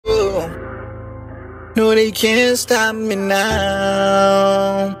No, they can't stop me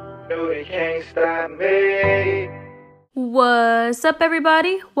now. No, they can't stop me. What's up,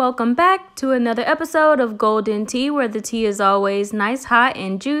 everybody? Welcome back to another episode of Golden Tea, where the tea is always nice, hot,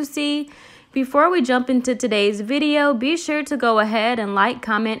 and juicy. Before we jump into today's video, be sure to go ahead and like,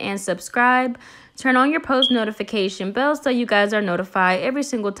 comment, and subscribe. Turn on your post notification bell so you guys are notified every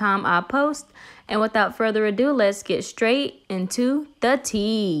single time I post. And without further ado, let's get straight into the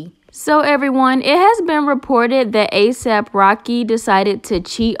tea. So everyone, it has been reported that A$AP Rocky decided to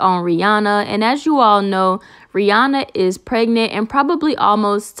cheat on Rihanna. And as you all know, Rihanna is pregnant and probably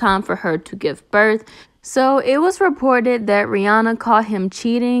almost time for her to give birth. So it was reported that Rihanna caught him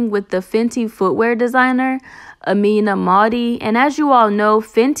cheating with the Fenty footwear designer, Amina Madi. And as you all know,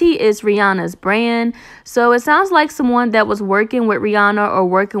 Fenty is Rihanna's brand. So it sounds like someone that was working with Rihanna or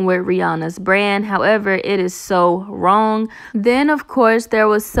working with Rihanna's brand. However, it is so wrong. Then, of course, there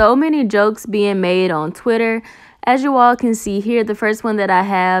was so many jokes being made on Twitter. As you all can see here, the first one that I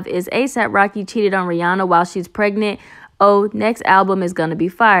have is A$AP Rocky cheated on Rihanna while she's pregnant. Oh, next album is going to be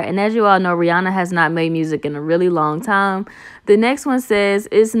fire. And as you all know, Rihanna has not made music in a really long time. The next one says,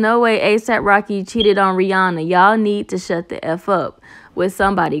 it's no way A$AP Rocky cheated on Rihanna. Y'all need to shut the F up, with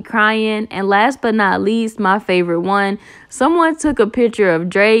somebody crying. And last but not least, my favorite one, someone took a picture of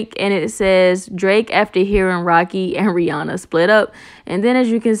Drake and it says, Drake after hearing Rocky and Rihanna split up. And then as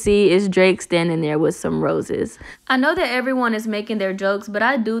you can see, it's Drake standing there with some roses. I know that everyone is making their jokes, but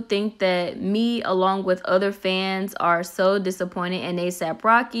I do think that me, along with other fans, are so disappointed in A$AP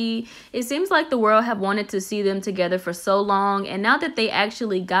Rocky. It seems like the world have wanted to see them together for so long, and now that they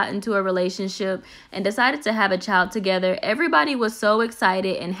actually got into a relationship and decided to have a child together, everybody was so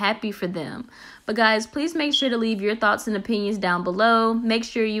excited and happy for them. But guys, please make sure to leave your thoughts and opinions down below. Make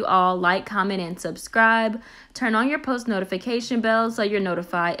sure you all like, comment, and subscribe. Turn on your post notification bell so you're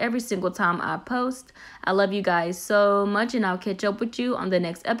notified every single time I post. I love you guys so much, and I'll catch up with you on the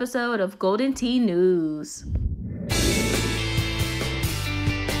next episode of Golden Tea News.